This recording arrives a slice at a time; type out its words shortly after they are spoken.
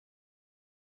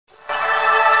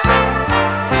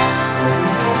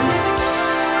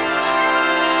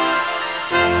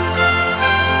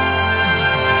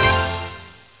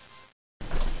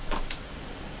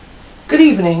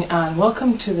evening and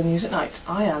welcome to the News at Night.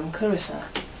 I am Clarissa.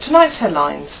 Tonight's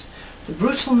headlines: the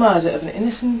brutal murder of an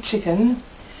innocent chicken,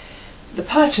 the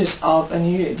purchase of a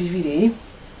new DVD,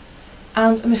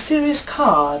 and a mysterious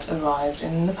card arrived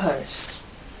in the post.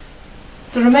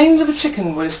 The remains of a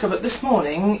chicken were discovered this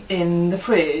morning in the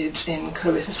fridge in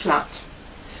Clarissa's flat.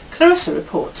 Clarissa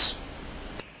reports.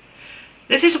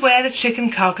 This is where the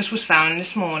chicken carcass was found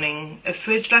this morning, a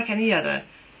fridge like any other.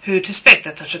 Who'd suspect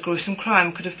that such a gruesome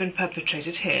crime could have been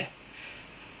perpetrated here?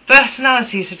 First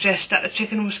analyses suggest that the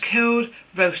chicken was killed,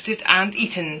 roasted and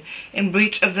eaten in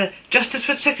breach of the Justice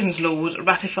for Chickens laws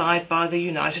ratified by the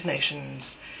United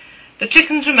Nations. The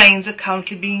chicken's remains are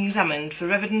currently being examined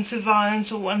for evidence of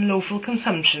violence or unlawful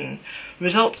consumption.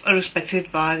 Results are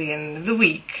expected by the end of the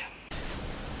week.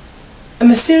 A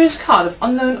mysterious card of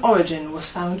unknown origin was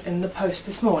found in the post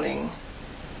this morning.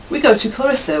 We go to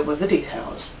Clarissa with the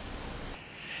details.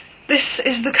 This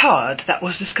is the card that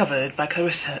was discovered by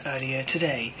Clarissa earlier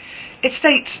today. It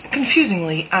states,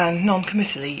 confusingly and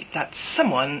non-committally, that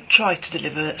someone tried to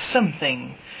deliver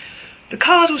something. The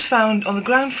card was found on the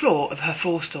ground floor of her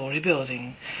 4-story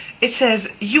building. It says,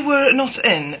 "You were not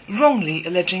in," wrongly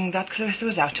alleging that Clarissa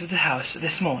was out of the house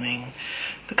this morning.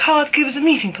 The card gives a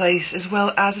meeting place as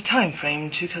well as a time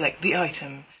frame to collect the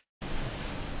item.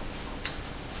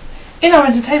 In our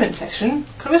entertainment section,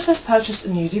 Clarissa's purchased a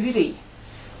new DVD,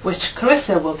 which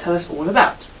Clarissa will tell us all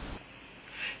about.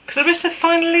 Clarissa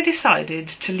finally decided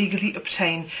to legally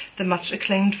obtain the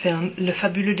much-acclaimed film Le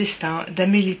Fabuleux Destin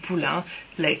d'Amélie Poulain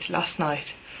late last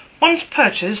night. Once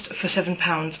purchased for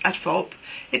 £7 at Volp,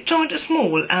 it joined a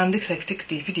small and eclectic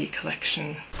DVD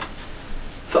collection.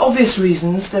 For obvious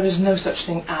reasons, there is no such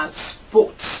thing as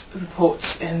sports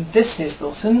reports in this news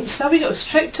bulletin, so we go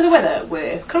straight to the weather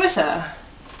with Clarissa.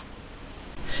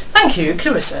 Thank you,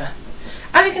 Clarissa.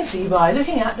 As you can see by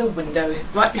looking at the window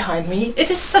right behind me, it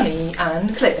is sunny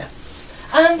and clear,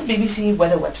 and the BBC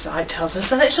weather website tells us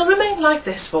that it shall remain like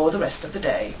this for the rest of the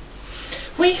day.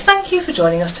 We thank you for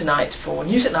joining us tonight for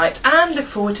News at Night and look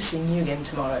forward to seeing you again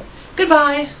tomorrow.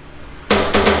 Goodbye!